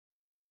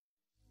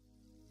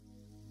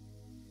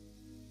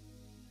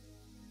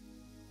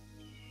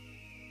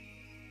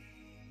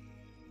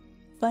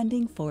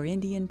Funding for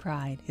Indian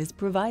Pride is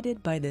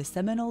provided by the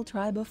Seminole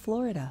Tribe of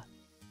Florida,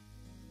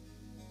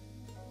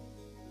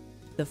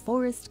 the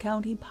Forest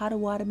County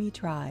Potawatomi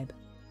Tribe,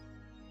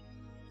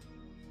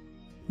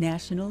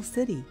 National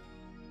City,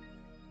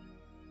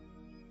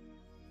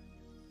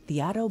 the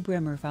Otto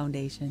Bremer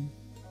Foundation,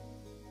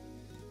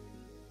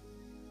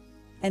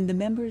 and the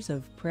members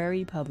of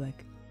Prairie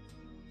Public.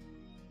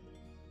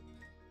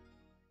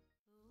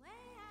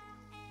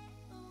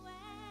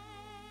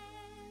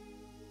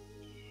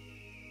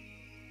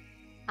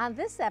 On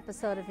this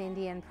episode of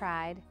Indian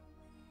Pride,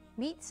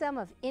 meet some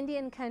of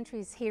Indian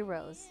country's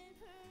heroes.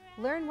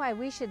 Learn why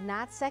we should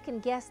not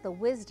second-guess the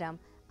wisdom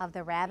of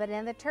the rabbit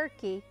and the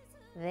turkey.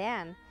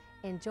 Then,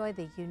 enjoy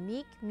the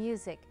unique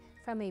music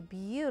from a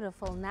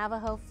beautiful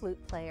Navajo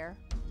flute player.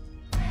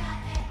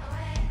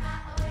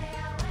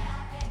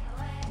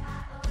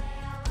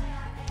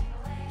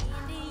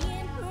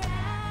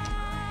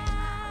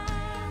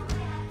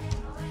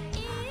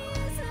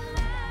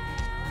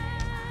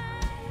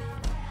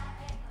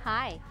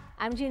 Hi,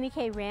 I'm Jeannie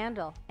K.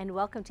 Randall, and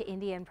welcome to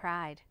Indian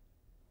Pride.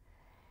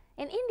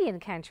 In Indian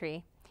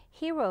country,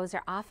 heroes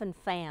are often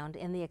found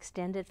in the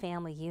extended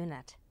family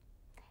unit.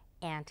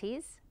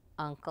 Aunties,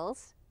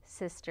 uncles,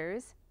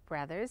 sisters,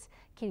 brothers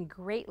can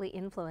greatly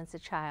influence a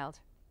child.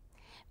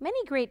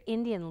 Many great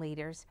Indian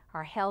leaders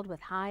are held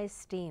with high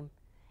esteem,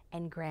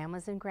 and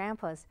grandmas and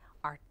grandpas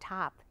are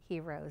top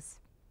heroes.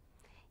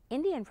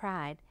 Indian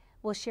Pride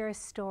will share a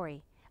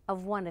story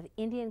of one of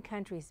Indian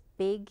country's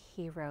big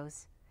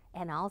heroes,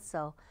 and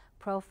also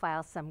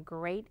profile some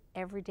great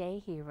everyday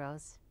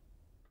heroes.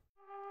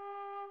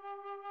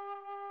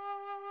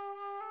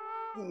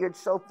 He was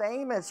so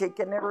famous he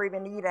could never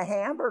even eat a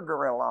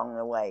hamburger along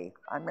the way.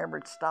 I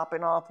remember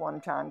stopping off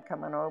one time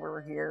coming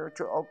over here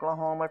to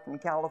Oklahoma from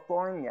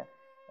California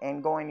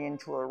and going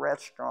into a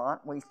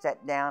restaurant. We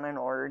sat down and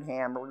ordered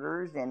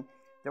hamburgers, and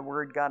the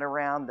word got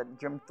around that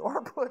Jim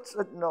Thorpe was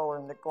sitting over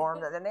in the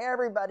corner, and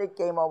everybody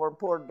came over.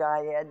 Poor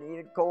guy had to eat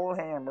a cold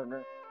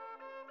hamburger.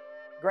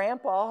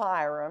 Grandpa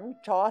Hiram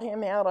taught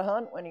him how to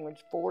hunt when he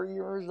was 4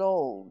 years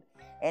old.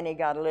 And he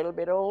got a little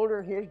bit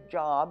older, his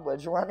job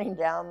was running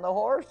down the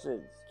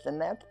horses.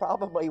 And that's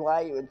probably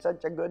why he was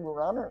such a good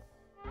runner.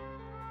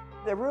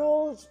 The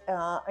rules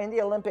in the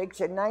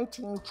Olympics in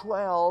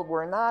 1912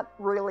 were not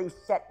really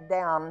set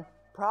down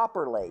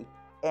properly.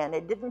 And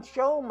it didn't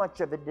show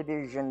much of a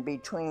division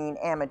between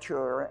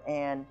amateur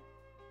and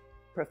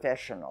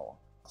professional.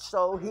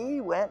 So he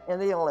went in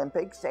the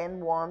Olympics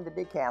and won the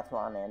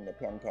decathlon and the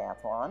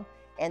pentathlon.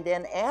 And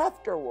then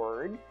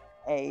afterward,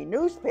 a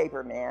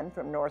newspaperman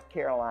from North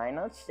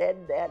Carolina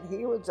said that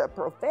he was a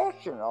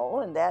professional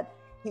and that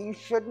he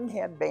shouldn't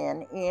have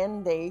been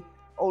in the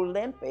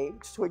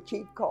Olympics, which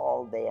he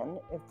called then,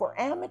 for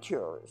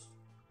amateurs,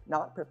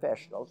 not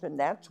professionals. And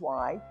that's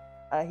why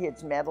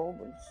his medal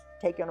was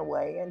taken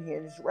away and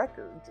his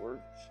records were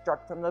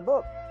struck from the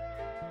book.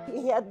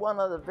 He had one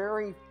of the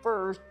very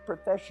first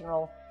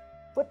professional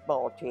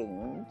football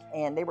teams,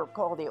 and they were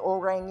called the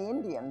Orang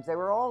Indians. They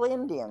were all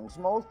Indians,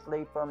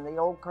 mostly from the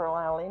old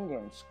Carlisle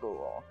Indian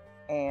School.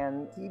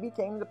 And he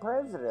became the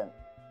president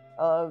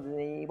of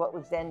what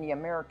was then the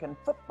American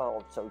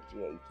Football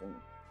Association,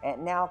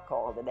 and now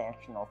called the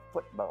National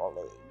Football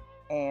League.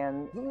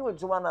 And he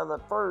was one of the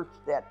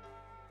first that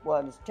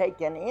was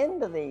taken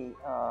into the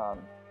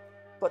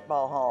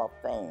Football Hall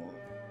of Fame.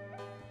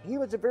 He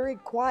was a very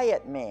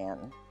quiet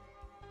man.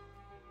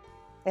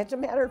 As a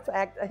matter of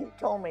fact, he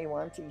told me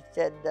once, he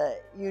said,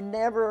 you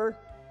never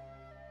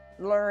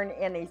learn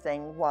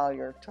anything while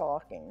you're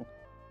talking,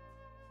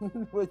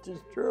 which is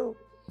true.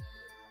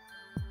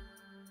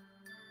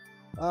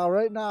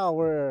 Right now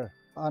we're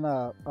on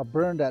a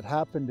burn that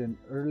happened in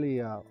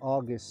early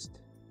August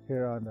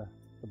here on the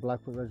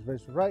Blackfeet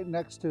Reservation, right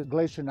next to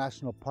Glacier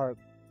National Park.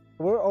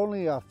 We're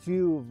only a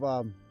few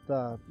of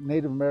the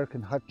Native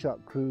American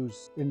hotshot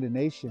crews in the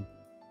nation.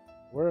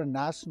 We're a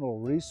national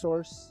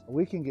resource.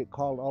 We can get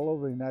called all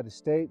over the United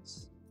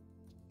States,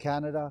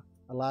 Canada,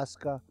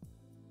 Alaska.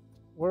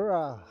 We're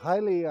a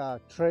highly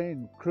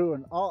trained crew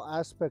in all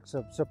aspects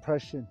of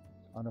suppression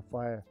on a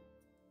fire.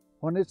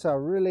 When it's a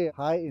really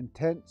high,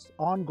 intense,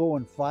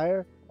 ongoing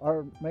fire,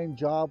 our main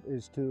job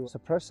is to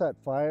suppress that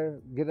fire,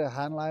 get a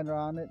handliner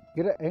on it,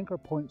 get an anchor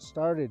point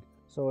started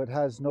so it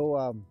has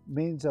no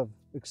means of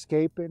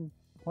escaping.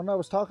 When I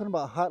was talking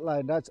about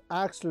hotline, that's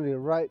actually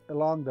right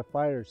along the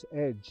fire's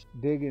edge,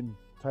 digging,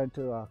 trying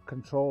to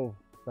control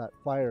that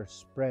fire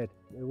spread.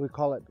 We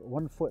call it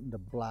 1 foot in the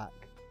black.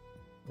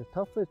 The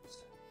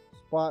toughest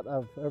spot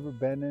I've ever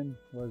been in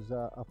was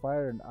a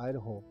fire in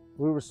Idaho.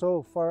 We were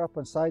so far up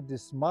inside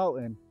this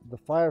mountain, the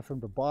fire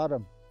from the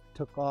bottom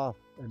took off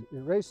and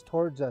it raced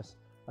towards us,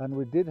 and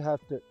we did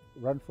have to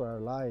run for our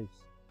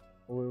lives.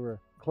 We were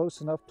close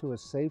enough to a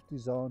safety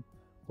zone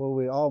where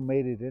we all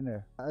made it in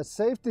there. A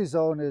safety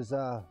zone is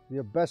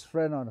your best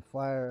friend on a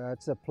fire.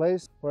 It's a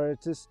place where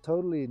it's just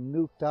totally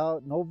nuked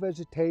out, no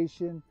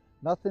vegetation,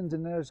 nothing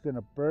in there is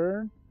gonna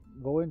burn.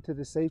 Go into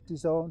the safety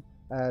zone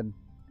and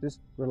just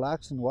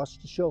relax and watch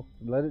the show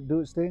and let it do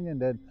its thing. And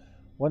then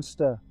once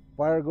the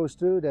fire goes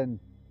through, then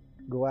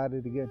go at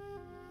it again.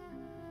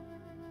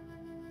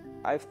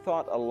 I've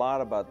thought a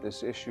lot about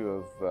this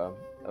issue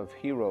of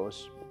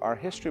heroes. Our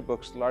history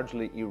books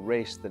largely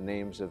erase the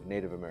names of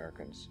Native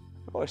Americans.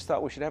 I've always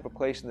thought we should have a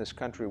place in this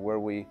country where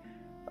we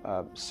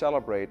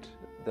celebrate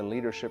the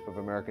leadership of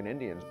American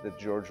Indians, the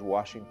George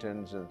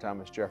Washingtons and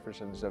Thomas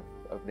Jeffersons of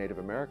Native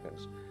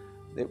Americans.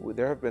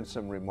 There have been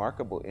some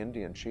remarkable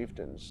Indian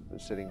chieftains, the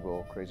Sitting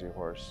Bull, Crazy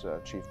Horse,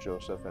 Chief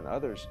Joseph, and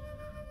others,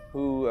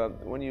 who,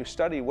 when you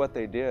study what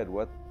they did,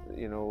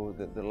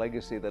 the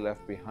legacy they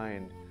left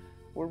behind,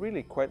 were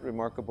really quite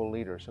remarkable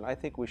leaders. And I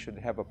think we should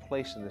have a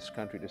place in this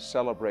country to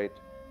celebrate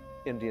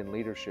Indian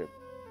leadership.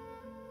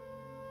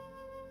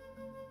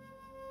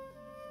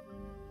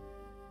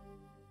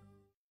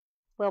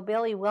 Well,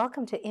 Billy,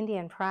 welcome to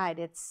Indian Pride.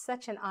 It's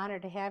such an honor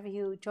to have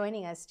you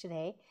joining us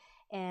today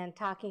and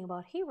talking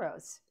about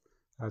heroes.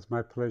 It's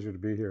my pleasure to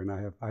be here, and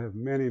I have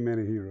many,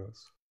 many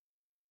heroes.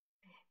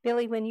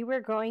 Billy, when you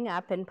were growing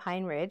up in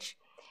Pine Ridge,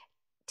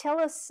 tell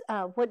us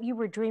what you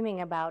were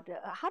dreaming about.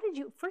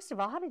 First of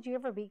all, how did you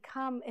ever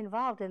become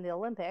involved in the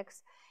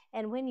Olympics?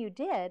 And when you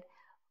did,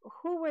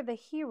 who were the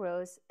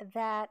heroes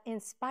that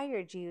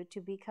inspired you to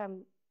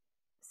become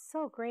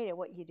so great at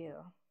what you do?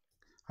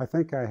 I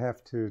think I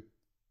have to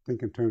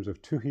think in terms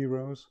of two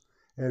heroes.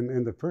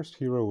 And the first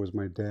hero was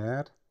my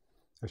dad.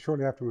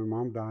 Shortly after my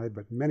mom died,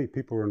 but many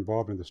people were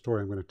involved in the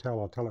story I'm going to tell.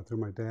 I'll tell it through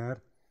my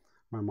dad.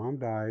 My mom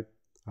died.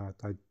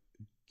 I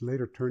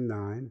later turned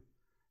 9,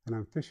 and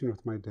I'm fishing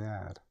with my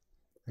dad.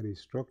 And he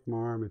stroked my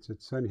arm and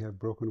said, "Son, you have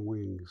broken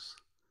wings."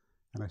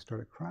 And I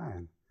started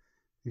crying.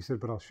 He said,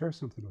 "But I'll share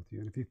something with you.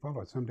 And if you follow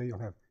it, someday you'll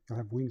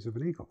have wings of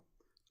an eagle."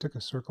 Took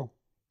a circle,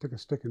 took a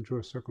stick and drew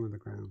a circle in the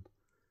ground.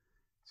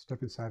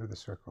 Step inside of the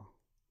circle.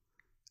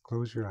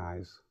 Close your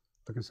eyes.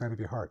 Look inside of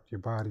your heart, your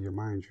body, your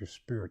mind, your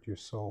spirit, your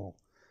soul.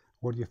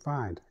 What do you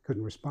find? I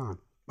couldn't respond.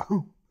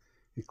 Boom!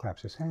 He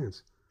claps his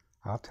hands.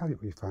 I'll tell you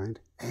what you find.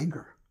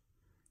 Anger.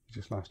 You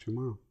just lost your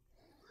mom.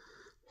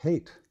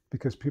 Hate,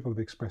 because people have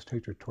expressed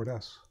hatred toward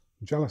us.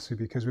 Jealousy,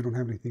 because we don't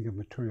have anything of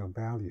material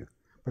value.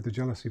 But the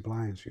jealousy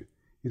blinds you.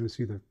 You don't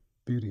see the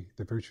beauty,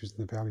 the virtues,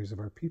 and the values of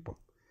our people.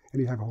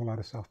 And you have a whole lot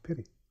of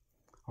self-pity.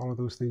 All of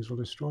those things will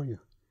destroy you.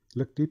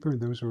 Look deeper, and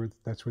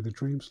that's where the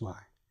dreams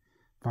lie.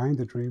 Find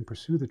the dream,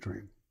 pursue the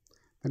dream.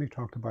 Then he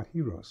talked about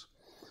heroes.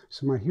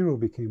 So my hero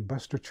became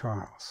Buster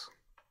Charles.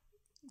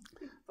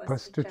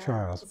 Buster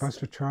Charles.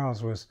 Buster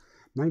Charles was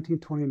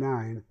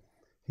 1929.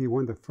 He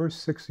won the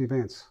first 6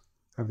 events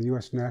of the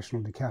U.S.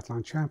 National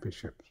Decathlon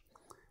Championships.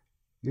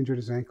 Injured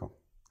his ankle,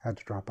 had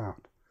to drop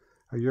out.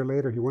 A year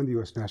later, he won the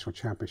U.S. National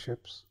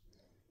Championships.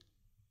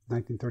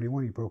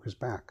 1931, he broke his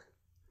back.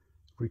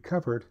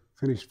 Recovered,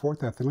 finished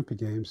 4th at the Olympic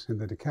Games in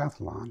the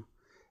decathlon,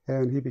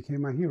 and he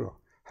became my hero.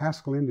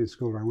 Haskell Indian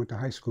School, where I went to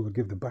high school, would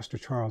give the Buster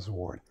Charles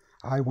Award.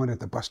 I wanted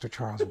the Buster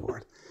Charles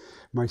Award.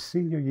 My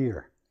senior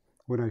year,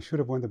 when I should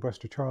have won the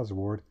Buster Charles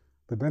Award,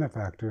 the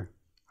benefactor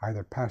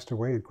either passed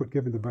away and quit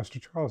giving the Buster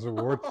Charles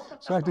Award,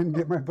 so I didn't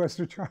get my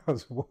Buster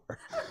Charles Award.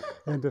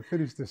 And to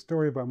finish the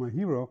story about my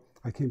hero,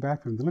 I came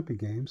back from the Olympic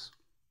Games,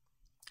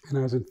 and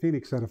I was in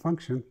Phoenix at a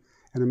function,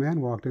 and a man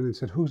walked in and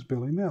said, "Who's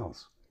Billy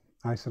Mills?"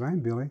 I said,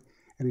 "I'm Billy."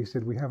 And he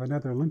said, "We have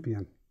another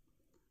Olympian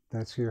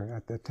that's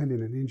here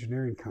attending an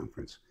engineering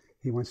conference.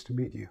 He wants to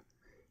meet you."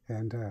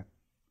 And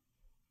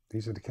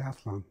he's a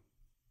decathlon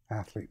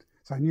athlete.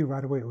 So I knew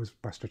right away it was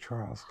Buster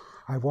Charles.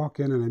 I walk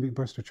in and I meet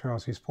Buster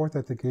Charles. He's 4th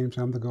at the games.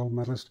 I'm the gold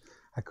medalist.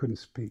 I couldn't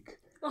speak.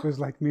 It was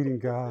like meeting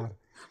God.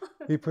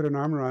 He put an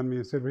arm around me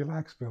and said,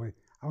 "Relax, Billy.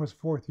 I was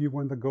 4th. You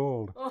won the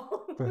gold."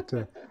 But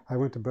I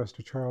went to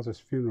Buster Charles's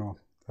funeral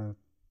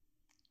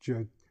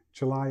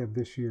July of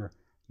this year,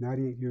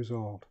 98 years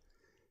old.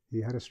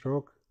 He had a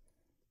stroke.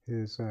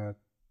 His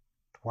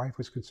wife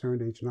was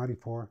concerned, age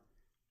 94,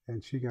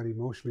 and she got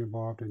emotionally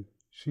involved and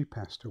she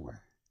passed away.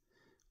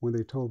 When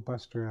they told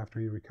Buster after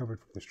he recovered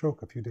from the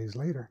stroke a few days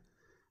later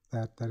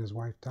that his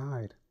wife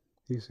died,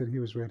 he said he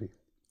was ready.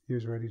 He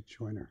was ready to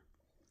join her,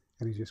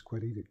 and he just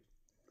quit eating.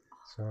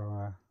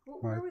 So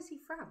where was he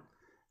from?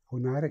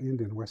 Oneida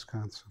Indian,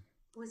 Wisconsin.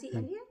 Was he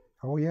Indian?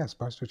 Oh yes,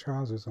 Buster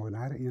Charles is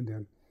Oneida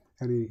Indian,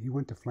 and he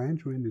went to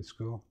Flandreau Indian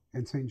School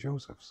and St.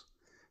 Joseph's.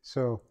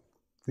 So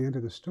at the end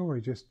of the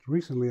story, just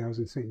recently I was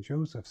in St.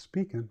 Joseph's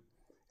speaking,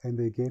 and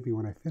they gave me,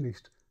 when I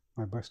finished,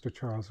 my Buster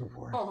Charles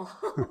Award. Oh,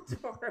 how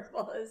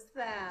adorable is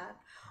that?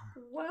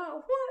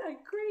 Wow, what a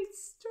great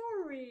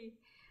story.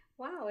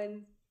 Wow,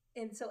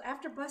 and so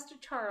after Buster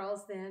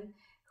Charles, then,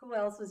 who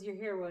else was your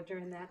hero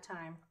during that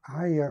time?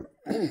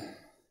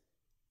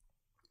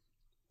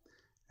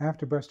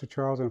 After Buster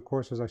Charles, and of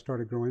course as I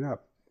started growing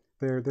up,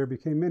 there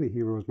became many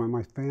heroes.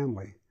 My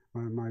family,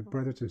 my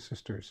brothers and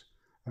sisters.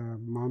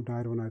 Mom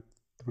died when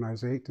I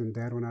was 8 and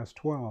Dad when I was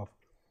 12.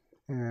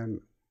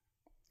 And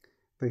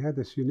they had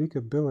this unique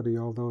ability,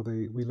 although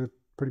we lived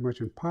pretty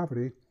much in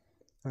poverty,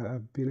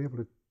 of being able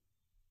to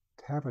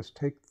have us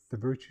take the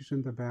virtues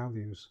and the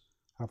values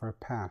of our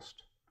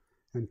past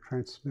and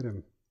transmit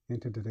them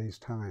into today's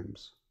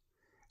times.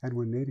 And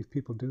when Native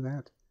people do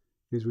that,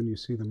 is when you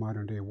see the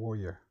modern day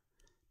warrior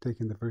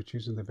taking the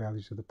virtues and the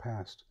values of the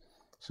past.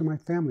 So my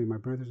family, my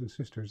brothers and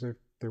sisters,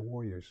 they're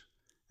warriors.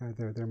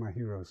 They're my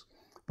heroes.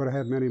 But I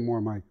have many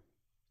more.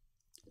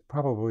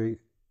 Probably,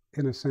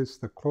 in a sense,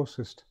 the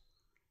closest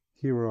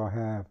hero I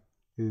have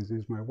is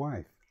my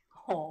wife.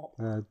 Oh.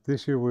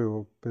 This year we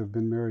will have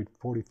been married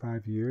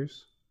 45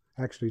 years,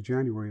 actually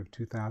January of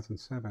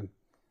 2007.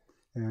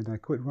 And I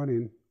quit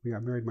running. We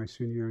got married my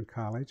senior year in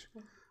college.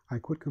 I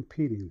quit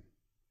competing.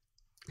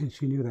 And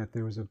she knew that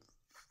there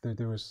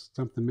was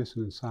something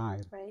missing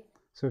inside. Right.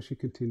 So she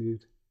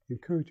continued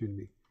encouraging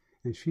me.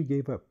 And she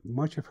gave up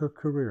much of her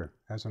career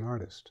as an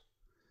artist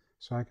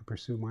so I could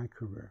pursue my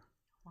career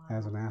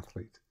as an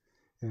athlete.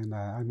 And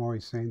I'm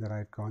always saying that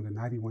I've gone to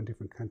 91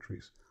 different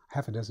countries,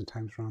 half a dozen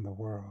times around the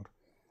world.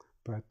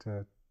 But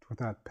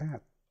without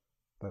Pat,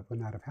 that would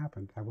not have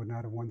happened. I would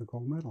not have won the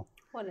gold medal.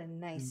 What a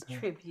nice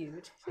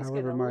tribute. She's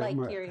However, going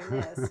to like hearing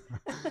this.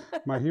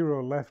 My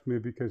hero left me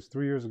because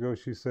 3 years ago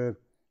she said,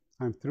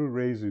 "I'm through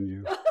raising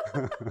you.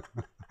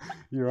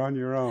 You're on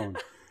your own."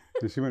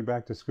 And she went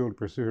back to school to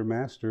pursue her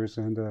master's,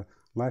 and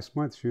last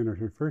month she earned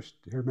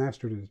her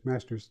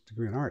master's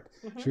degree in art.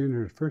 She earned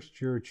her first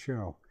jury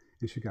show,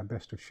 and she got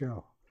best of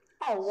show.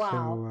 Oh, wow.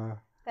 So,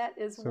 that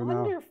is so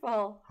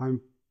wonderful. I'm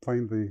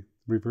playing the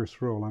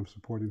reverse role. I'm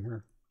supporting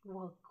her.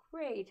 Well,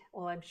 great.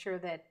 Well, I'm sure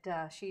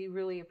that she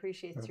really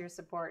appreciates your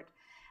support.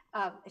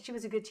 She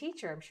was a good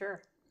teacher, I'm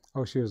sure.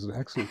 Oh, she was an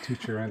excellent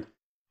teacher.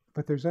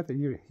 But there's other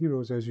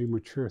heroes as you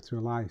mature through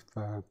life.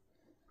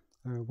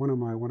 One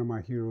of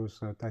my heroes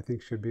that I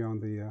think should be on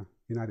the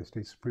United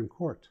States Supreme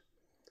Court,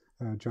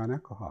 John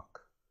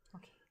Echohawk.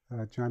 Okay.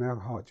 John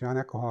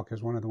Echohawk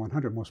is one of the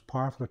 100 most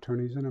powerful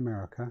attorneys in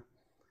America.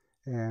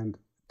 And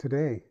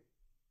today,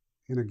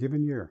 in a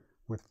given year,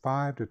 with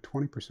 5 to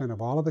 20%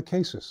 of all of the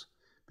cases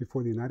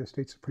before the United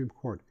States Supreme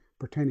Court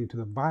pertaining to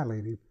the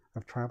violating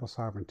of tribal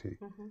sovereignty,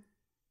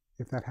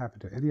 if that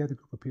happened to any other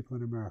group of people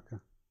in America,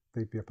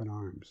 they'd be up in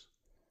arms.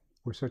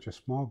 We're such a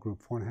small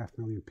group, 4.5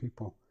 million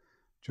people.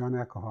 John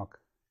Echohawk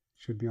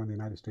should be on the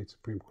United States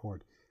Supreme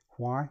Court.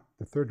 Why?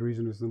 The third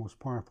reason is the most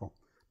powerful.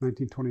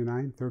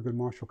 1929, Thurgood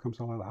Marshall comes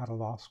out of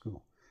law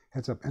school,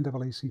 heads up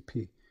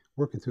NAACP,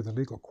 working through the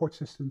legal court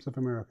systems of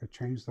America,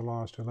 changed the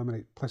laws to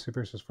eliminate Plessy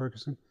versus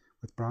Ferguson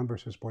with Brown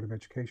versus Board of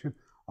Education,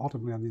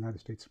 ultimately on the United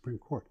States Supreme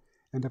Court.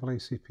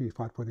 NAACP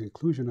fought for the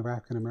inclusion of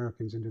African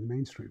Americans into the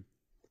mainstream.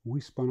 We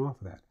spun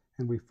off of that,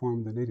 and we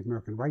formed the Native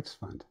American Rights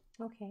Fund.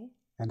 Okay.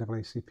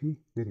 NAACP,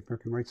 Native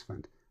American Rights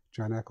Fund.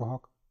 John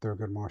Echohawk,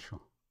 Thurgood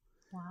Marshall.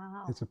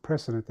 Wow. It's a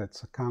precedent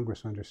that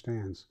Congress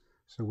understands,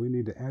 so we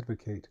need to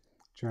advocate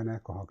John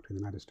Echohawk to the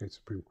United States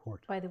Supreme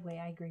Court. By the way,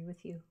 I agree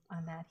with you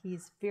on that.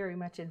 He's very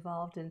much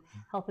involved in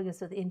helping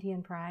us with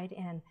Indian Pride,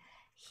 and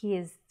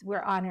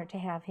we're honored to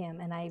have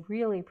him, and I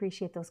really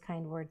appreciate those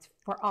kind words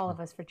for all of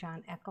us for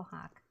John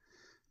Echohawk.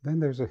 Then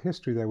there's a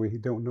history that we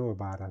don't know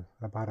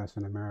about us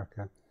in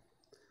America.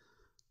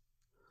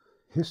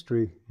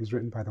 History is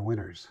written by the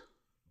winners.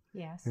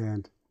 Yes.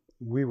 And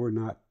we were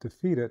not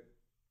defeated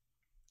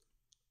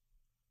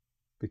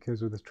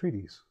because of the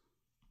treaties.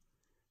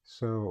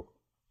 So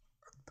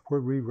we're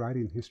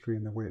rewriting history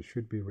in the way it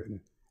should be written,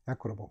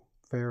 equitable,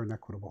 fair and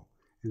equitable,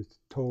 and it's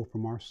told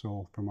from our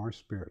soul, from our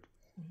spirit,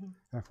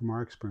 from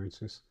our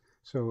experiences.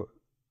 So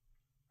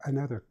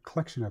another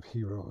collection of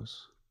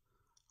heroes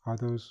are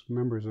those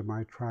members of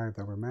my tribe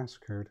that were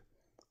massacred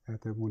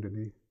at the Wounded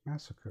Knee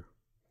Massacre.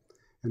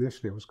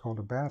 Initially it was called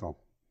a battle,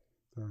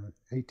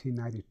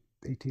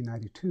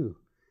 1892,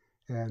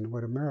 and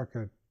what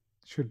America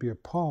should be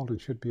appalled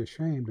and should be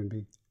ashamed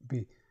and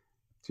be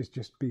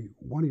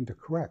wanting to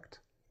correct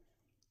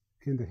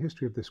in the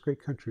history of this great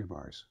country of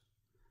ours,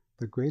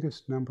 the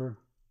greatest number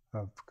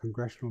of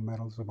Congressional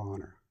Medals of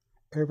Honor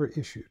ever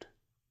issued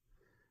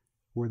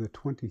were the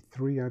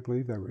 23, I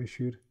believe, that were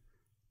issued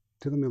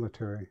to the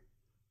military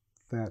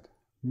that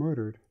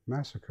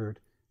massacred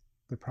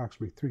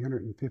approximately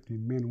 350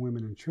 men,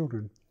 women, and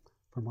children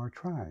from our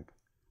tribe.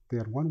 They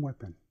had one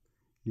weapon.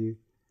 He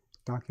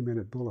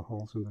documented bullet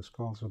holes in the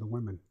skulls of the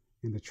women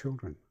and the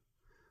children,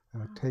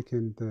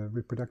 taking the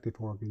reproductive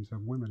organs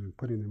of women and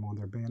putting them on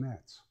their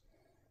bayonets.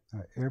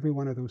 Every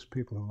one of those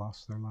people who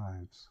lost their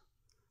lives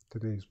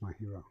today is my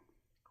hero.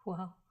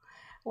 Wow.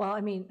 Well,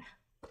 I mean,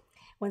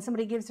 when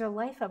somebody gives their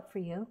life up for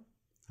you,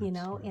 you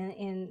know,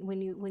 and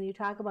when you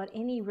talk about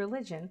any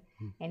religion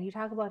and you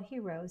talk about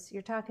heroes,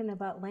 you're talking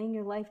about laying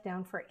your life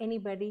down for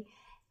anybody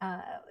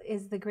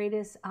is the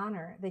greatest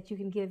honor that you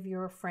can give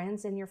your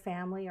friends and your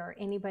family or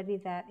anybody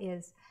that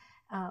is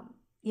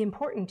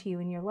important to you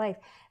in your life.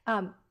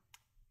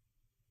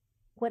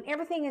 When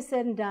everything is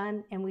said and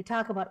done and we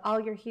talk about all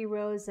your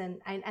heroes,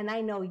 and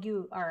I know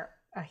you are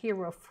a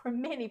hero for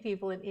many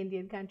people in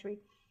Indian country,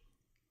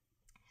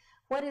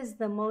 what is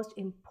the most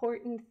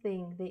important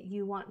thing that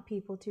you want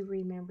people to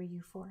remember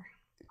you for?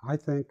 I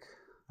think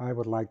I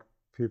would like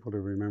people to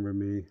remember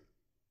me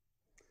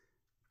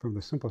from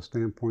the simple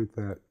standpoint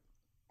that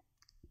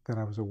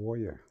I was a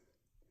warrior.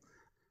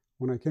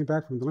 When I came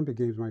back from the Olympic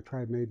Games, my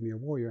tribe made me a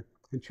warrior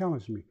and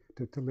challenged me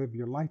to live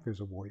your life as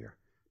a warrior,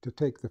 to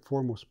take the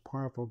four most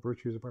powerful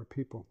virtues of our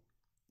people: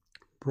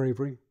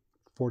 bravery,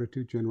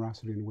 fortitude,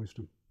 generosity, and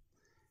wisdom,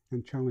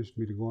 and challenged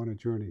me to go on a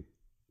journey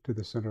to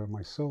the center of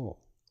my soul,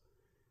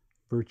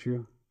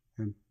 virtue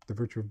and the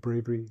virtue of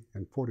bravery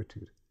and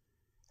fortitude,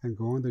 and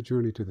go on the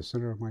journey to the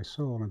center of my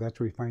soul, and that's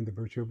where you find the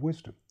virtue of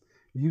wisdom.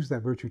 Use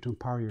that virtue to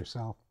empower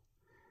yourself,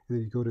 and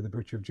then you go to the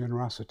virtue of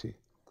generosity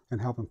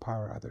and help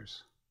empower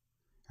others.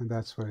 And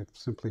that's what I've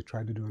simply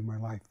tried to do in my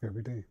life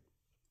every day.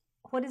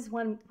 What is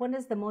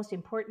the most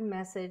important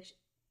message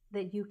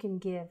that you can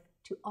give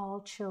to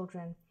all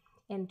children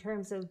in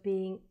terms of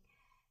being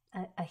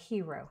a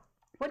hero?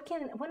 What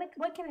can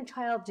a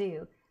child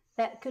do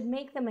that could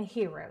make them a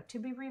hero, to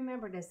be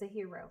remembered as a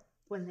hero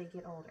when they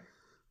get older?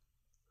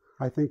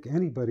 I think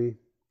anybody,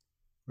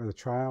 whether a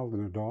child,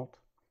 an adult,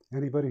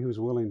 anybody who's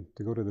willing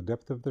to go to the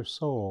depth of their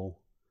soul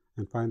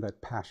and find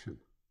that passion.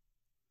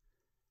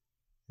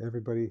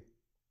 Everybody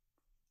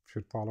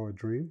should follow a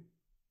dream.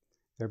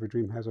 Every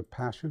dream has a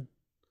passion,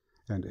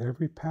 and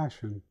every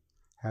passion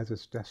has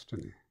its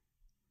destiny.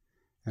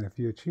 And if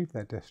you achieve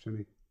that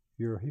destiny,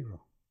 you're a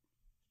hero.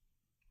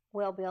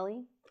 Well,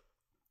 Billy,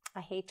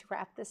 I hate to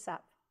wrap this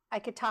up. I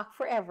could talk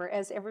forever,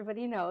 as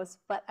everybody knows,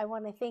 but I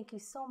want to thank you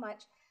so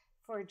much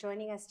for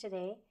joining us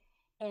today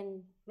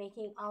and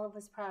making all of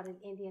us proud in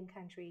Indian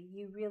country.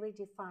 You really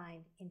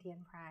define Indian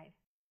pride.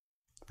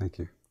 Thank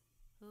you.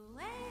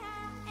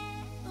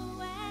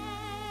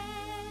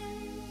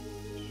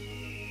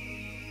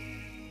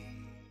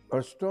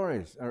 Our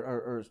stories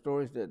are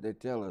stories that they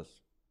tell us.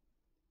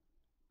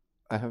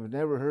 I have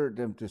never heard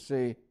them to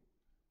say,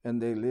 and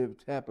they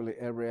lived happily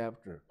ever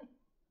after.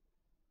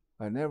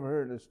 I never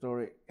heard a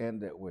story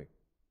end that way.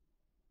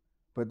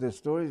 But the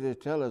stories they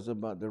tell us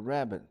about the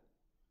rabbit,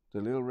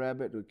 the little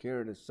rabbit who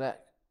carried a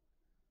sack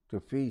to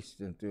feast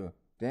and to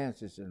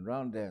dances and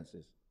round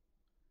dances,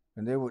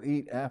 and they would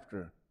eat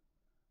after.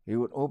 He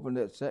would open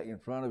that sack in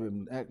front of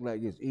him and act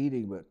like he's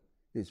eating, but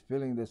he's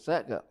filling the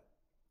sack up.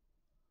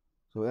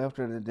 So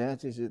after the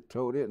dances, he'd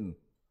tote it and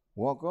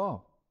walk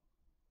off.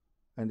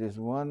 And this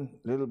one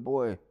little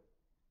boy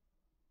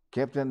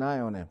kept an eye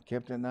on him,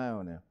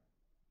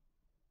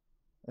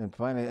 and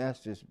finally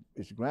asked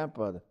his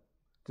grandfather,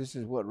 "This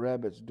is what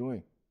Rabbit's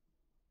doing."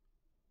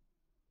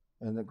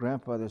 And the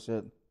grandfather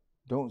said,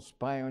 "Don't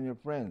spy on your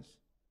friends.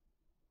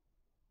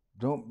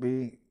 Don't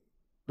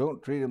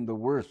treat them the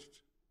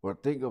worst or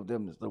think of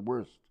them as the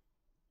worst.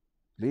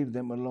 Leave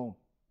them alone."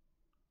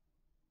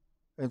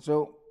 And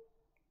so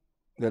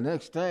the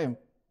next time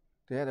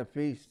they had a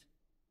feast,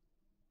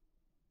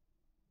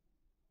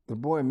 the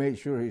boy made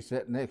sure he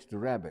sat next to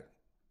Rabbit.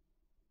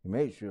 He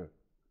made sure.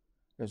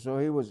 And so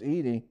he was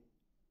eating.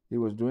 He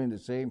was doing the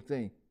same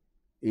thing,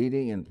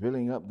 eating and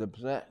filling up the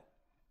sack.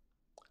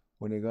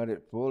 When he got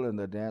it full and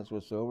the dance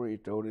was over, he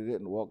toted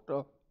it and walked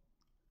off.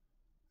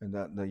 And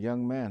the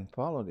young man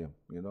followed him,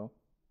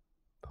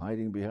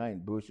 hiding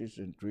behind bushes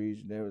and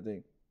trees and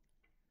everything.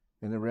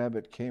 And the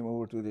rabbit came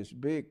over to this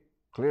big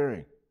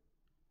clearing.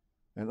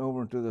 And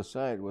over to the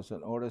side was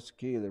an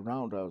Oraski, the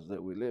roundhouse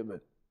that we live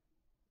in.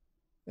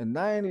 And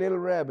 9 little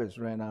rabbits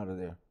ran out of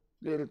there,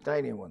 little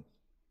tiny ones.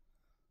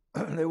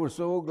 They were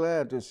so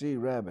glad to see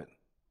Rabbit.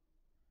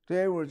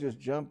 They were just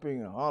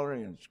jumping and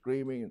hollering and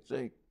screaming and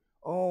saying,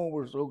 "Oh,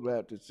 we're so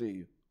glad to see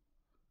you."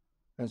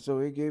 And so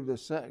he gave the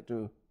sack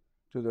to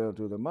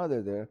the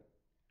mother there.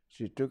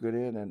 She took it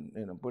in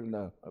and put in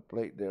a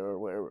plate there or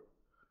wherever,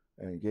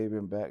 and gave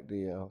him back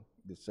the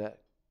sack.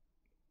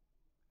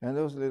 And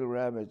those little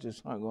rabbits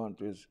just hung on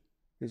to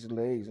his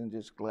legs and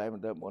just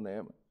climbed up on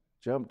him,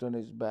 jumped on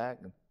his back,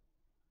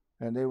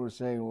 and they were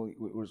saying,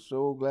 "We're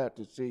so glad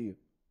to see you,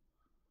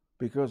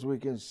 because we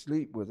can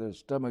sleep with our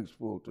stomachs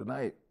full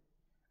tonight,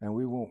 and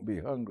we won't be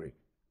hungry."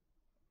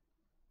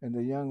 And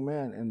the young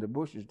man in the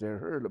bushes there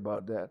heard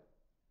about that,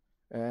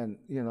 and,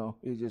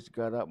 he just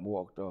got up and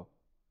walked off.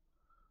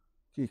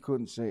 He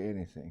couldn't say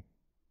anything.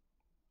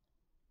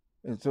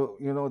 And so,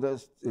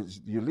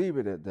 you leave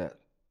it at that.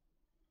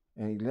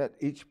 And you let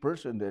each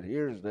person that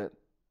hears that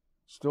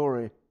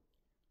story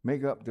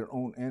make up their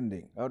own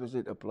ending. How does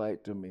it apply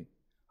to me?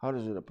 How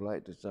does it apply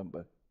to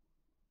somebody?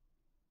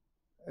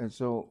 And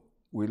so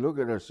we look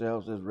at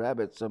ourselves as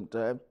rabbits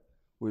sometimes.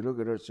 We look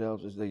at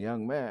ourselves as the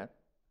young man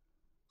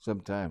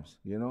sometimes,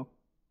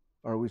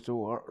 Are we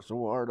so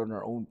hard on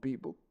our own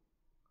people?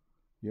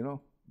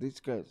 These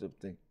kinds of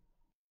things.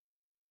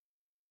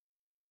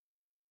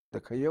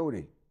 The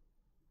coyote,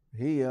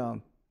 he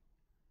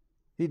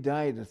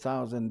died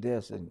 1,000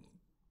 deaths and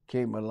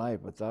came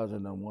alive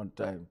 1,001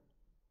 times.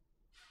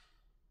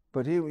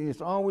 But he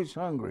was always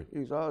hungry. He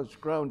was always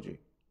scroungy.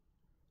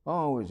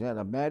 Always had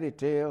a matty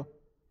tail.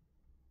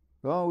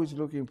 Always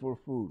looking for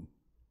food.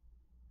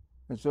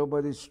 And so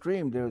by this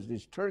stream, there was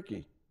this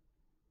turkey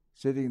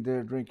sitting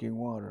there drinking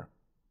water.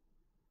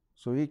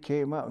 So he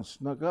came out and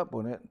snuck up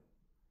on it,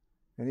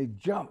 and he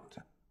jumped.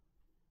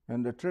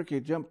 And the turkey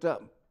jumped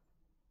up.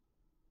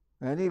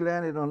 And he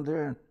landed on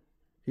there, and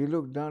he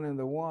looked down in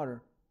the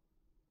water,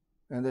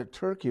 and the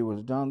turkey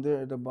was down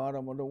there at the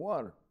bottom of the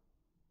water.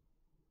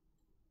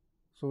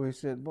 So he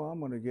said, "Boy, I'm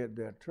going to get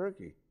that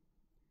turkey."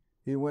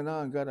 He went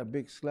out and got a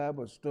big slab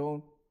of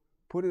stone,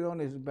 put it on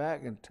his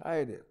back, and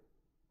tied it.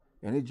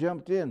 And he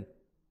jumped in.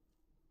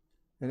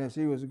 And as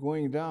he was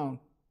going down,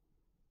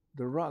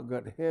 the rock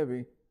got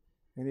heavy,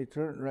 and he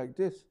turned like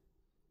this.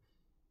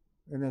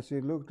 And as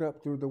he looked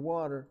up through the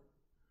water,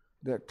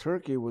 that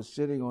turkey was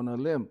sitting on a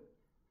limb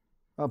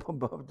up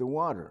above the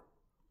water,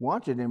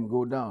 watching him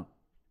go down.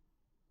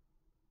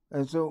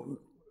 And so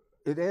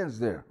it ends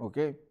there,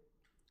 okay?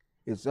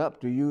 It's up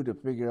to you to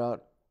figure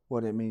out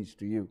what it means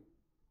to you.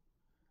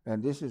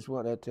 And this is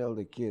what I tell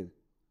the kids.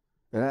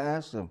 And I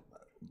ask them,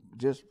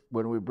 just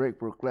when we break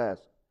for class,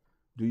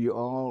 do you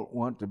all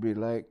want to be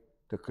like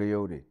the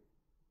coyote?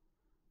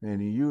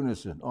 And in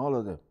unison, all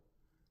of them,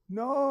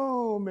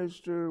 no,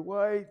 Mr.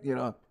 White, you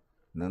know.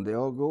 And then they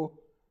all go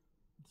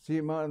see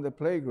them out in the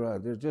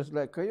playground. They're just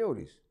like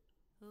coyotes.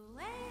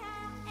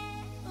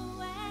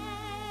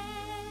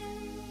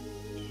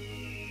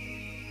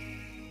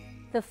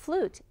 The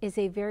flute is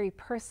a very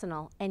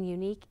personal and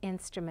unique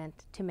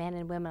instrument to men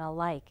and women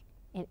alike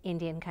in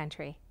Indian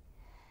country.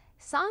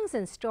 Songs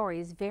and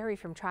stories vary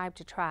from tribe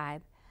to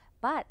tribe,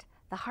 but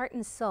the heart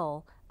and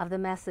soul of the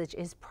message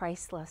is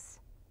priceless.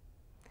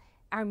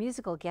 Our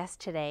musical guest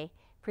today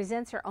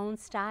presents her own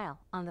style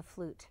on the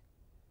flute.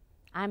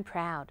 I'm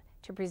proud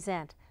to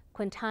present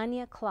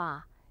Quintanya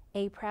Claw,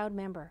 a proud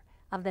member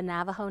of the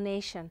Navajo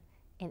Nation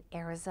in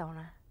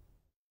Arizona.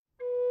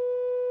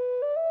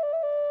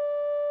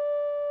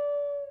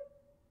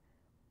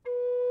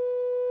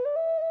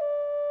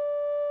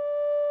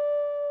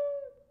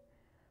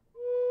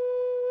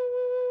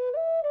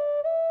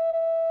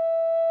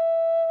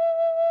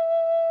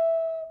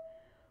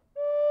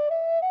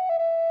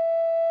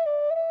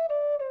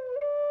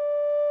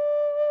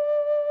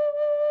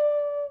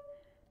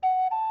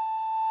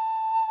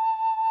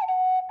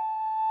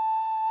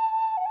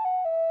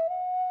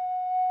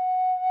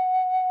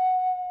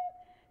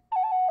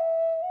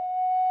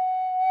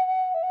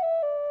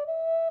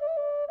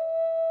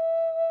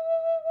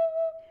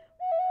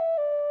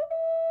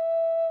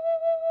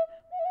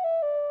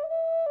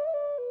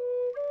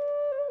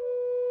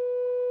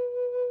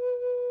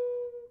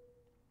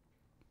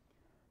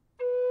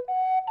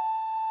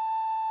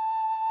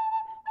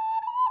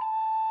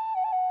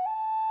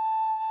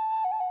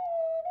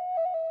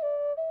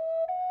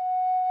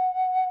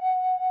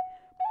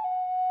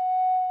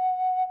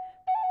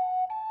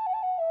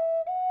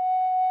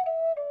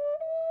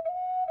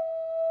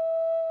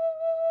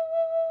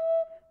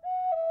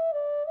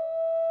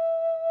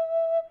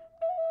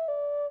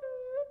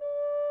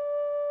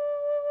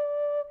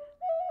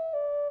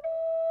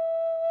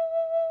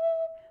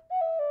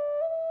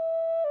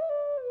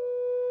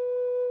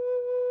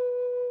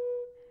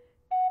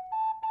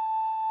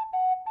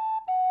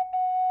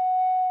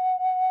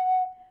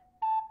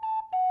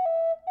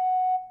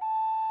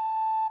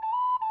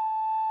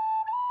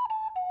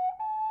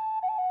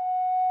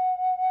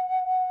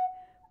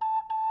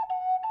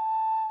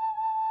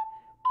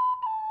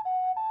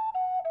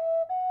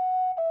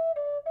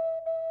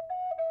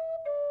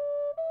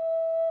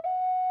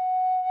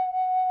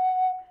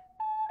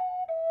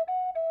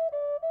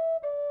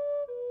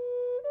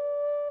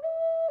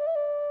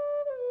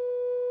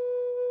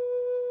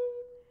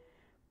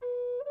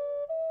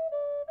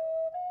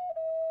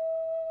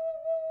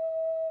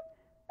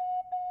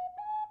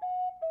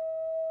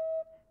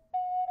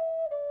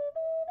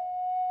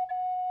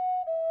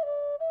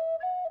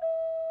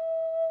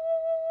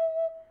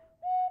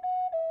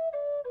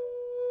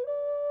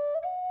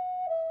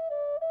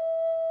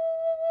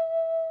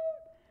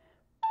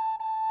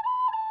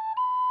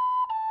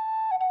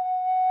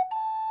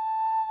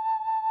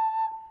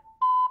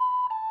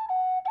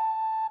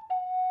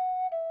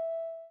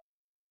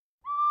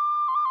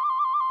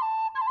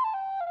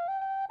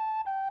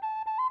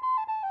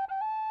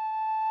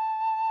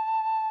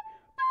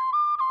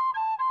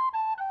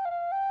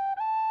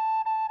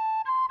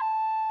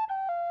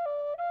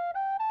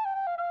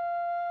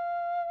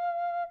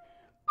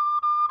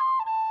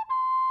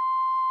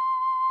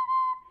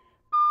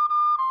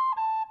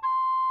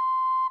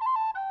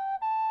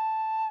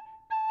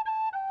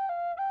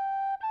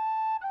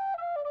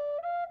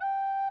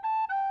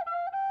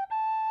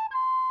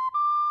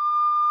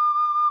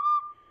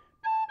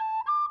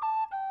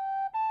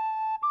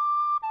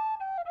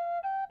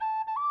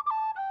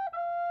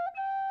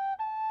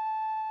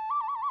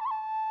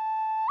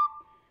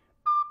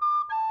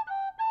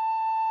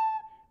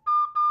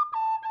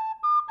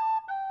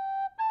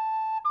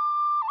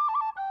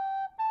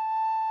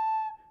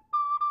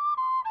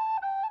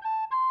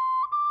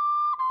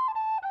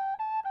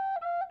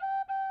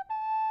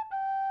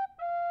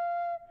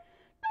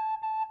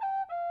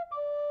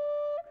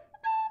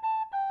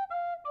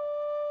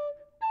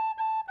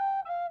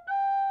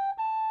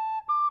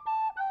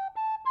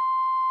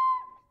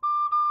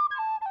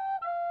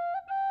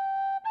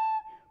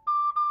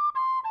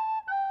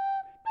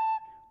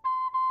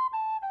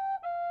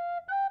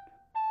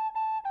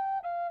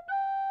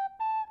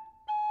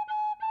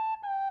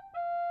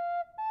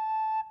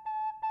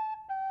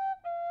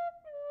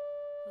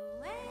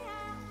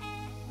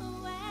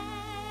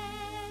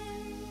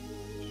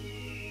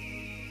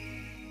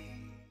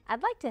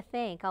 I'd like to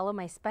thank all of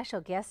my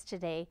special guests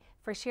today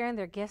for sharing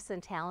their gifts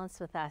and talents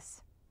with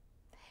us.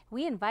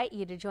 We invite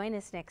you to join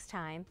us next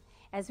time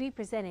as we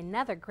present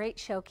another great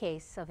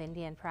showcase of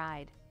Indian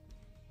pride.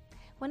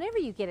 Whenever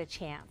you get a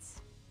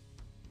chance,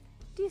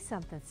 do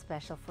something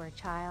special for a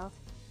child.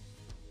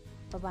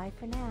 Bye-bye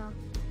for now.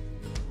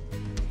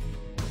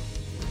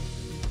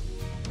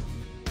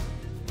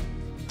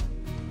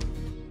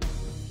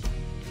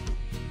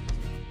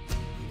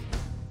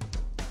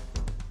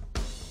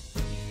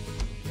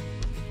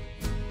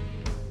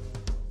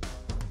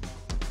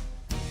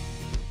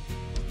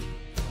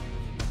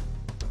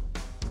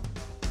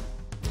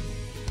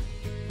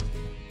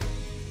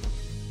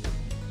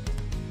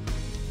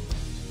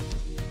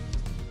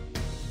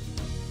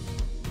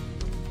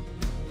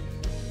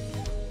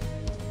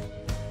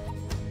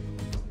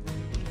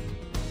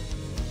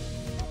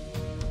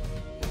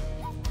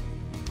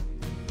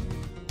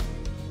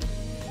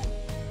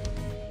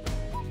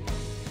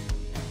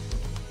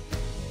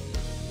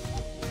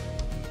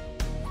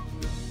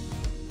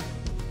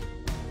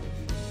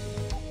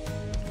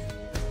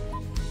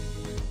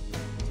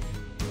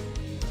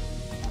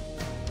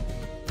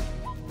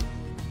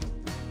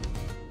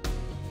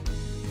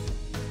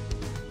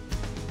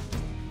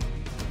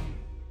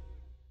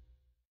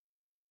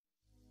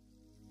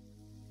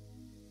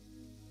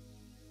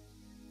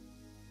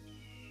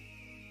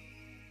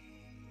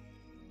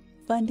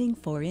 Funding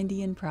for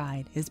Indian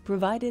Pride is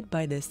provided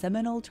by the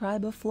Seminole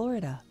Tribe of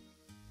Florida,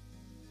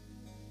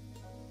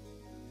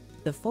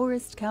 the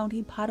Forest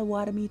County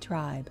Potawatomi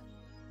Tribe,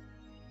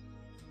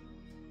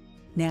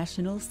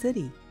 National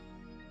City,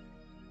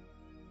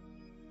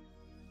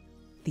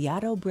 the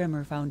Otto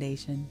Bremer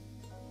Foundation,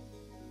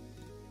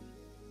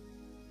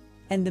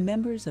 and the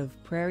members of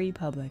Prairie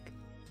Public.